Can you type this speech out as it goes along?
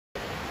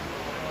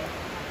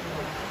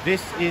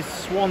This is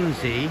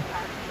Swansea,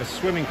 a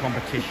swimming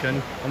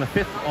competition on the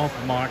 5th of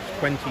March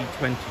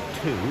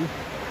 2022.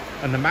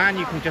 And the man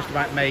you can just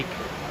about make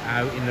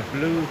out in the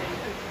blue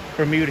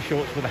Bermuda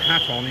shorts with a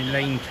hat on in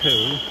lane 2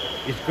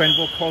 is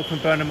Grenville Cole from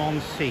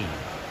Burnham-on-Sea.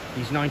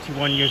 He's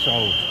 91 years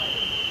old.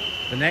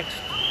 The next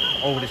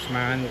oldest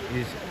man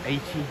is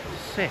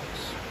 86.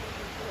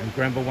 And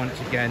Grenville once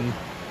again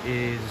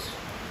is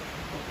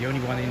the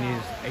only one in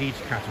his age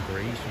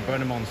category. He's from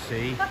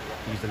Burnham-on-Sea.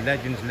 He's a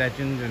legend's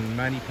legend, and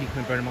many people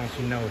in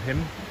Burnham-on-Sea know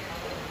him.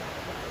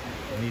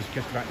 And he's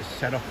just about to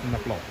set off from the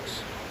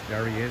blocks.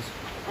 There he is.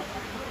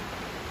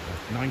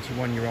 A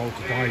 91-year-old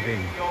to dive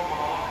in.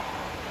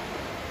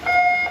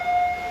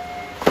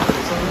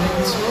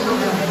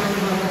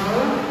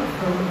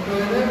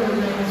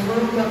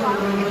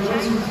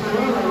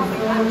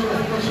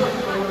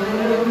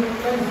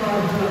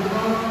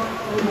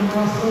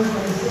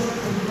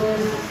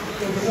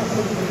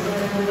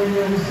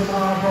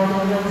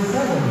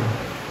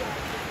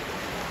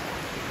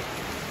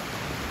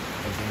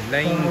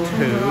 Lane 2,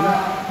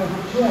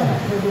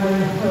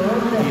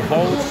 he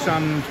holds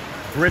some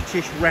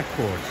British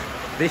records.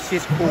 This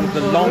is called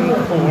the long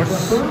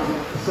course.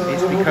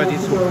 It's because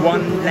it's a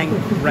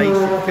one-length race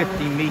of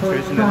 50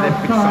 metres in an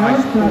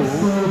Olympic-sized pool.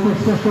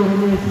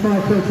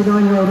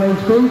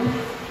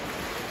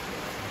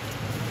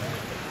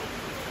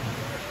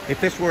 If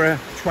this were a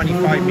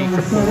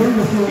 25-metre pool,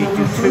 he'd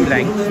do 2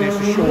 lengths, and it's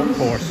a short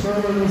course.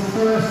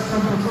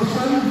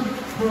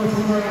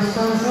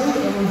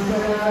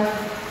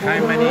 How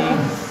many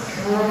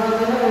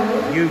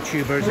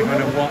YouTubers are going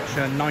to watch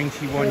a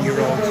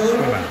 91-year-old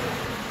swimmer?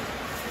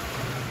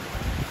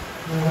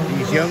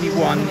 He's the only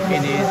one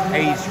in his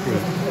age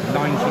group,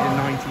 90 to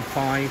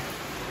 95.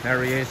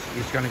 There he is.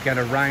 He's going to get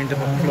a round of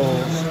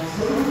applause.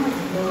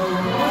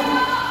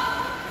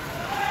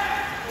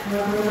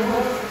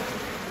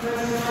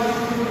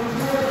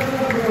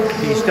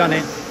 He's done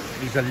it.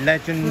 He's a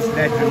legend's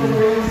legend.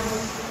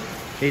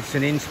 It's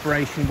an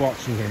inspiration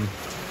watching him.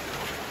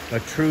 A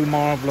true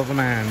marvel of a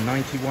man,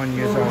 91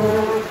 years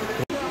old.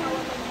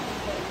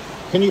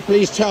 Can you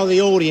please tell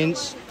the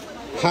audience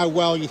how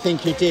well you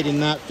think you did in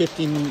that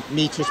 15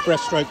 metres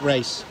breaststroke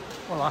race?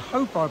 Well, I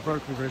hope I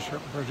broke the British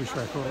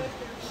record.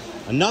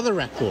 Another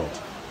record?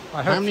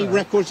 How many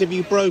records have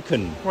you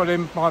broken? Well,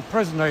 in my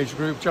present age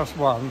group, just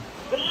 1.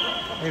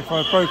 If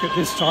I broke it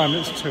this time,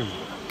 it's 2.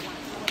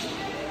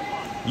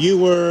 You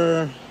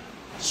were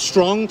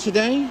strong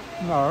today?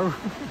 No.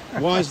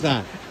 Why is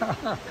that?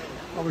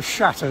 I was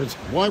shattered.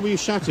 Why were you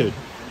shattered?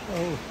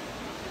 Oh,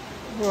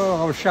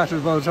 well, I was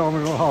shattered by the time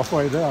we got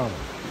halfway down.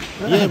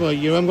 Yeah, well,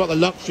 you haven't got the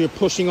luxury of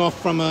pushing off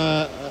from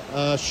a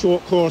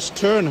short course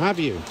turn, have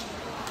you?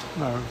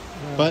 No.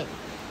 But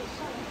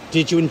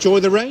did you enjoy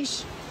the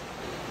race?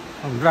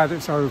 I'm glad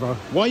it's over.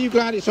 Why are you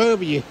glad it's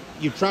over? You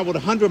travelled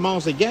 100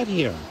 miles to get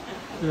here.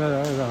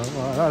 Yeah,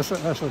 well, that's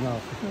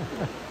enough.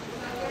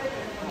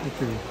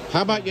 Thank you.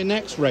 How about your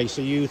next race?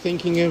 Are you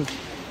thinking of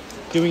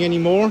doing any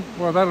more?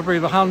 Well, that'll be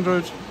the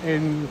 100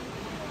 in,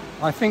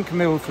 I think,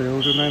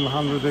 Millfield, and then the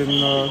 100 in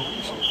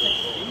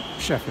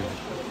Sheffield.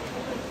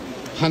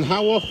 And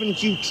how often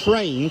do you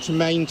train to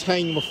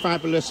maintain your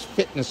fabulous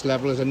fitness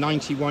level as a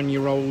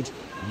 91-year-old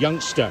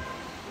youngster?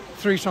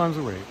 3 times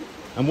a week.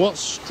 And what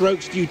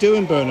strokes do you do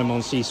in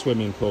Burnham-on-Sea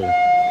swimming pool?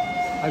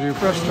 I do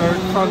breaststroke,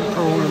 front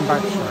crawl and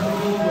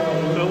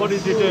backstroke. So what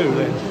did you do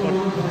then?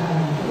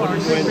 What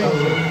did you end up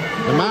with?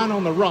 The man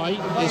on the right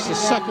is the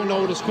second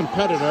oldest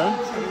competitor.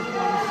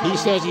 He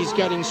says he's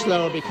getting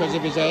slower because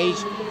of his age.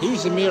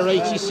 He's a mere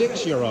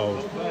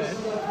 86-year-old.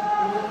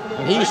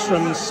 And he's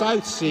from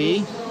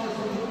Swansea,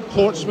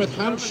 Portsmouth,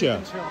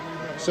 Hampshire.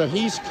 So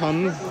he's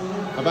come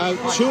about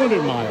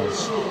 200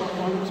 miles.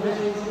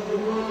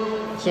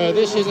 So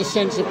this is a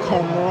sense of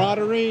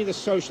camaraderie, the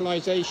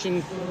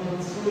socialization,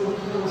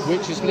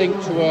 which is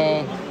linked to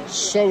a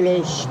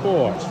solo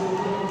sport.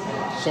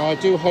 So I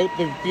do hope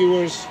the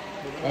viewers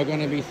are going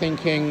to be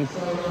thinking,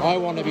 I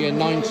want to be a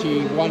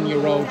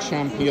 91-year-old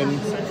champion,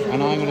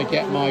 and I'm going to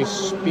get my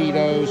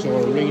Speedos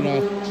or arena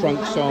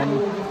trunks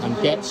on and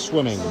get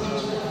swimming.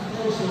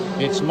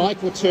 It's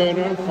Michael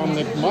Turner from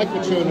the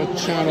Michael Turner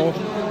channel,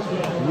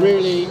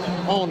 really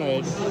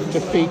honoured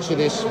to feature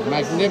this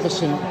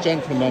magnificent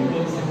gentleman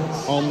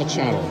on the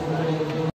channel.